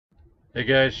Hey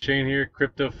guys, Shane here,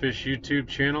 Crypto Fish YouTube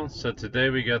channel. So today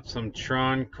we got some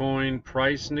Tron Coin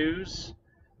Price news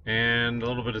and a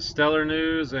little bit of Stellar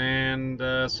news and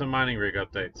some mining rig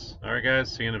updates. Alright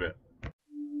guys, see you in a bit.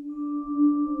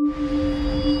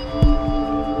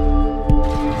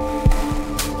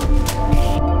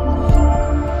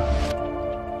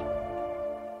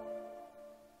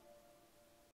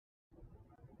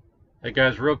 Hey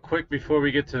guys, real quick before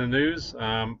we get to the news,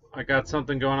 I got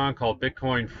something going on called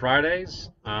Bitcoin Fridays,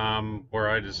 where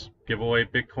I just give away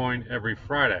Bitcoin every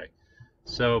Friday.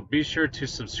 So be sure to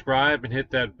subscribe and hit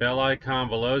that bell icon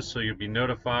below so you'll be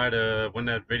notified when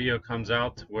that video comes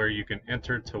out where you can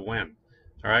enter to win.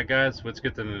 Alright guys, let's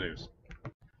get to the news.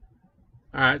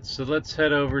 Alright, so let's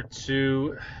head over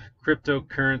to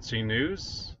cryptocurrency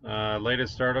news.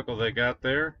 Latest article they got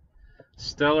there.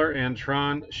 Stellar and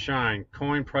Tron shine.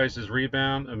 Coin prices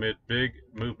rebound amid big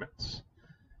movements.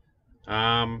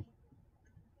 We'll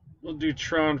do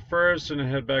Tron first and then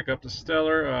head back up to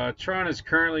Stellar. Tron is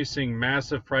currently seeing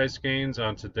massive price gains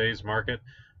on today's market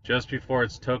just before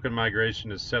its token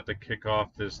migration is set to kick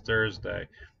off this Thursday.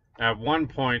 At one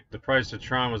point, the price of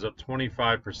Tron was up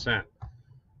 25%,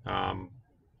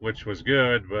 which was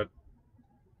good, but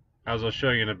as I'll show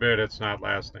you in a bit, it's not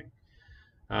lasting.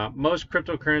 Most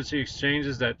cryptocurrency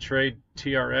exchanges that trade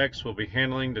TRX will be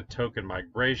handling the token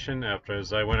migration,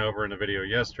 as I went over in the video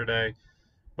yesterday,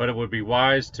 but it would be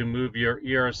wise to move your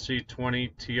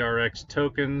ERC20 TRX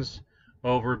tokens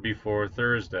over before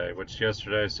Thursday, which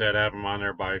yesterday I said have them on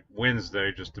there by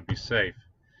Wednesday just to be safe.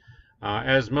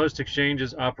 As most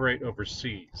exchanges operate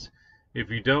overseas, if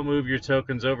you don't move your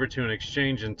tokens over to an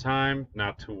exchange in time,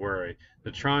 not to worry.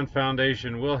 The Tron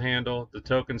Foundation will handle the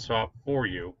token swap for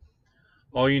you.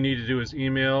 All you need to do is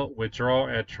email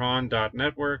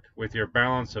withdrawal@tron.network with your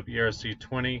balance of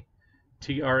ERC20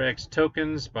 TRX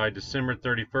tokens by December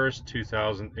 31st,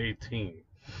 2018.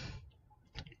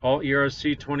 All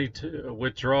ERC20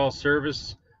 withdrawal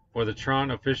service for the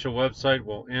Tron official website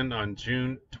will end on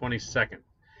June 22nd.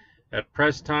 At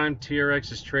press time,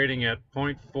 TRX is trading at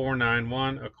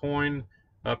 0.491 a coin,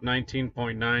 up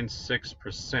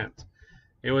 19.96%.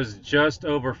 It was just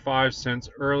over 5 cents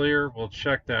earlier. We'll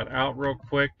check that out real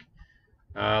quick.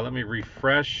 Let me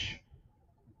refresh.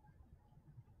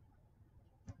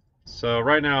 So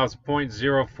right now it's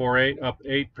 0.048, up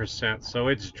 8%. So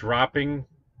it's dropping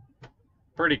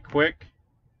pretty quick.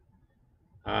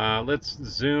 Let's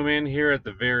zoom in here at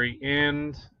the very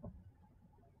end.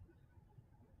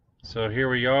 So here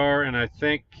we are, and I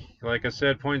think, like I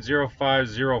said,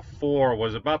 0.0504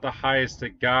 was about the highest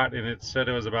it got, and it said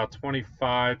it was about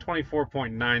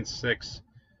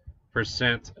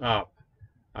 24.96% up.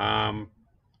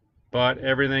 But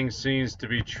everything seems to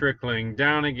be trickling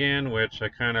down again, which I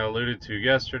kind of alluded to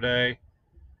yesterday.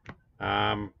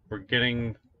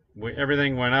 Everything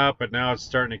went up, but now it's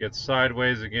starting to get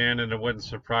sideways again, and it wouldn't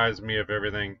surprise me if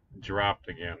everything dropped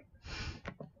again.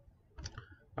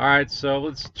 Alright, so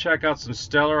let's check out some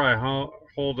Stellar. I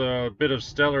hold a bit of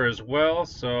Stellar as well,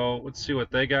 so let's see what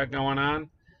they got going on.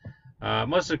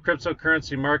 Most of the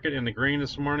cryptocurrency market in the green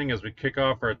this morning as we kick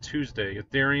off our Tuesday.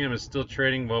 Ethereum is still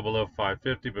trading well below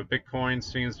 550, but Bitcoin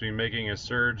seems to be making a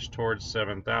surge towards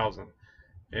 7,000.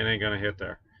 It ain't going to hit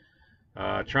there.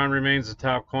 Tron remains the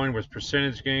top coin with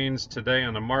percentage gains today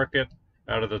on the market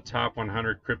out of the top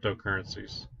 100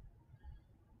 cryptocurrencies.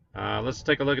 Let's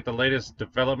take a look at the latest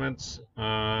developments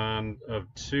of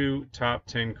two top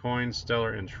 10 coins,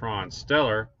 Stellar and Tron.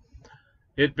 Stellar,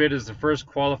 ItBit is the first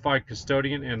qualified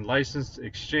custodian and licensed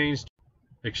exchange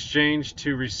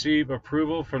to receive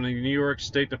approval from the New York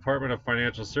State Department of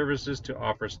Financial Services to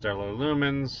offer Stellar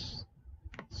Lumens.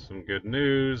 Some good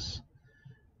news.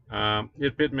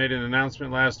 ItBit made an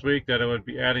announcement last week that it would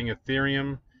be adding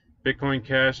Ethereum, Bitcoin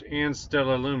Cash, and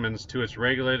Stellar Lumens to its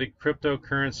regulated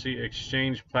cryptocurrency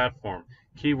exchange platform.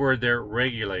 Keyword there,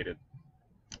 regulated.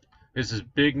 This is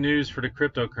big news for the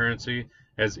cryptocurrency,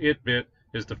 as ItBit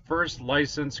is the first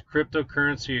licensed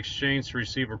cryptocurrency exchange to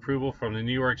receive approval from the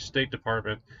New York State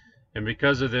Department, and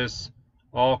because of this,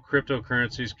 all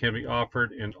cryptocurrencies can be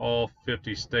offered in all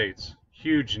 50 states.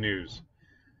 Huge news.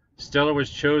 Stellar was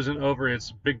chosen over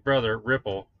its big brother,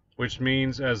 Ripple, which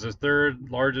means as the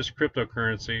third largest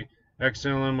cryptocurrency,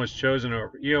 XLM was chosen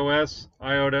over EOS,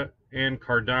 IOTA, and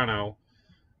Cardano,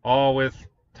 all with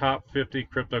top 10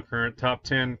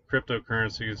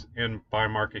 cryptocurrencies by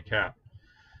market cap.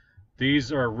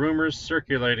 These are rumors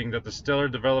circulating that the Stellar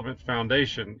Development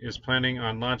Foundation is planning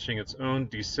on launching its own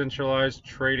decentralized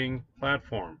trading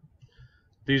platform.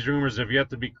 These rumors have yet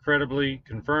to be credibly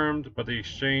confirmed, but the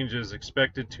exchange is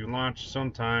expected to launch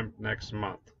sometime next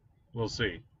month. We'll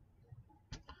see.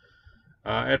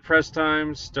 At press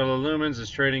time, Stellar Lumens is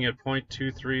trading at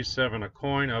 0.237 a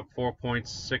coin, up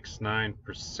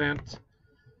 4.69%.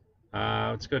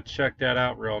 Let's go check that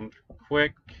out real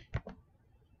quick.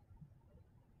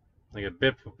 Like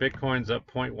Bitcoin's up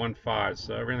 0.15,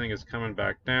 so everything is coming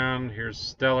back down. Here's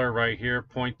Stellar right here,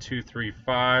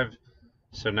 0.235.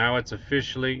 So now it's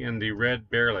officially in the red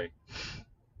barely.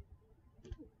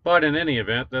 But in any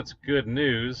event, that's good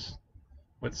news.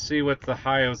 Let's see what the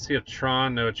high. Let's see if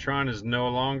Tron. No, Tron is no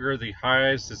longer the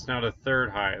highest. It's now the third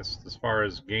highest as far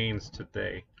as gains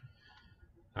today.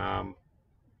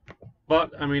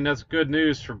 But I mean, that's good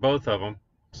news for both of them.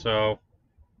 So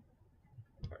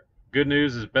good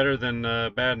news is better than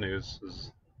bad news,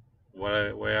 is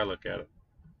the way I look at it.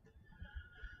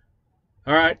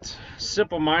 All right,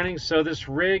 simple mining. So this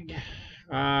rig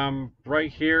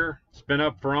right here, it's been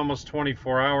up for almost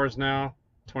 24 hours now,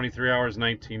 23 hours,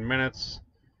 19 minutes.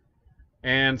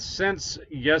 And since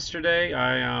yesterday,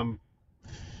 I am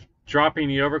dropping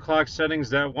the overclock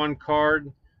settings. That one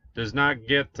card does not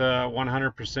get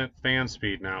 100% fan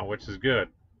speed now, which is good.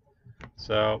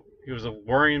 So it was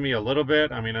worrying me a little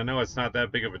bit. I mean, I know it's not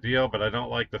that big of a deal, but I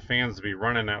don't like the fans to be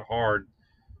running that hard.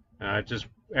 It just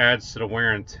adds to the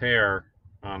wear and tear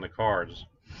on the cards.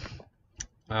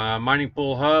 Mining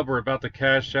pool hub, we're about to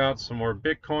cash out some more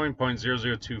Bitcoin,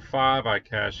 0.0025. I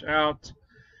cash out.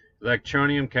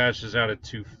 Electronium cashes out at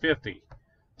 250.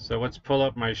 So let's pull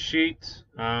up my sheet.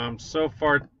 So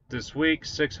far this week,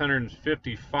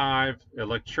 655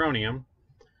 Electronium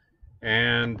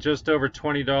and just over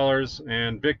 $20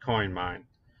 in Bitcoin mine.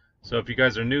 So if you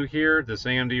guys are new here, this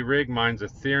AMD rig mines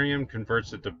Ethereum,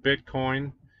 converts it to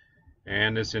Bitcoin,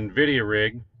 and this nvidia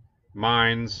rig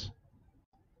mines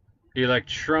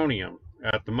Electronium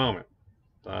at the moment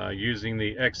using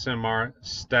the XMR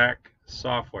stack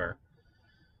software.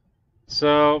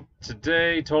 So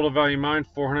today, total value mined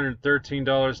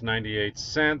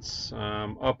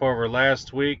 $413.98, up over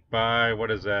last week by,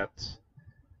 what is that,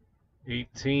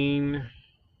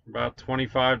 about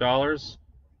 $25.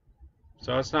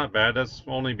 So that's not bad. That's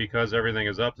only because everything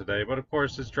is up today, but of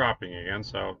course it's dropping again,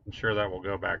 so I'm sure that will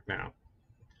go back down.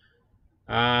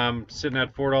 Sitting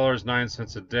at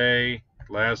 $4.09 a day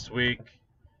last week.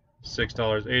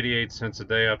 $6.88 a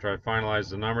day after I finalize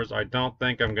the numbers. I don't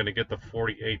think I'm going to get the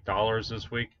 $48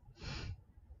 this week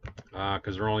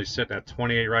because we're only sitting at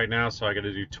 28 right now, so I got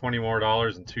to do $20 more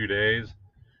in 2 days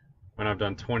when I've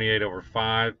done 28 over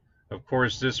 5. Of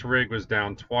course, this rig was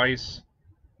down twice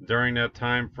during that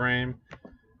time frame.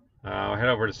 I'll head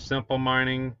over to simple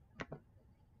mining.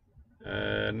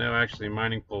 No, actually,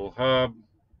 mining pool hub.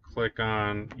 Click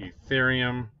on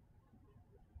Ethereum.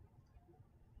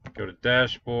 Go to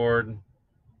dashboard,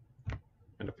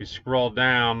 and if we scroll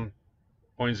down,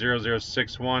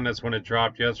 0.0061, that's when it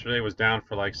dropped yesterday. It was down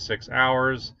for like 6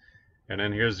 hours. And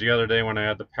then here's the other day when I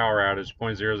had the power outage,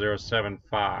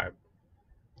 0.0075.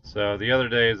 So the other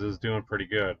days is doing pretty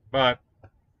good. But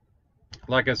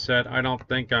like I said, I don't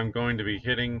think I'm going to be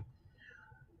hitting.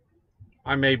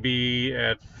 I may be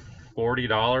at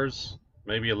 $40,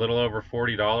 maybe a little over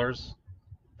 $40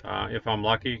 if I'm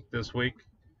lucky this week,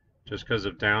 just because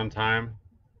of downtime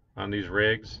on these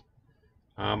rigs.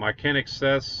 I can't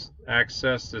access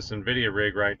this NVIDIA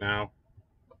rig right now,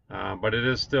 but it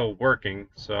is still working,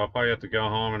 so I'll probably have to go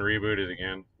home and reboot it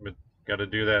again. But got to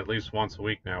do that at least once a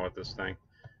week now with this thing.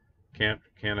 Can't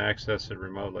access it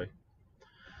remotely.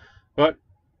 But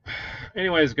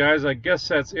anyways, guys, I guess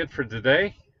that's it for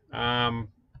today. If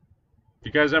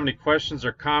you guys have any questions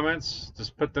or comments,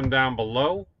 just put them down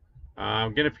below.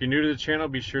 Again, if you're new to the channel,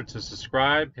 be sure to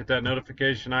subscribe, hit that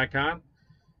notification icon,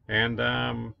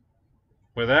 and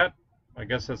with that, I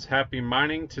guess that's happy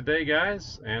mining today,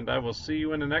 guys, and I will see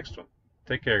you in the next one.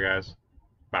 Take care, guys.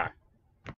 Bye.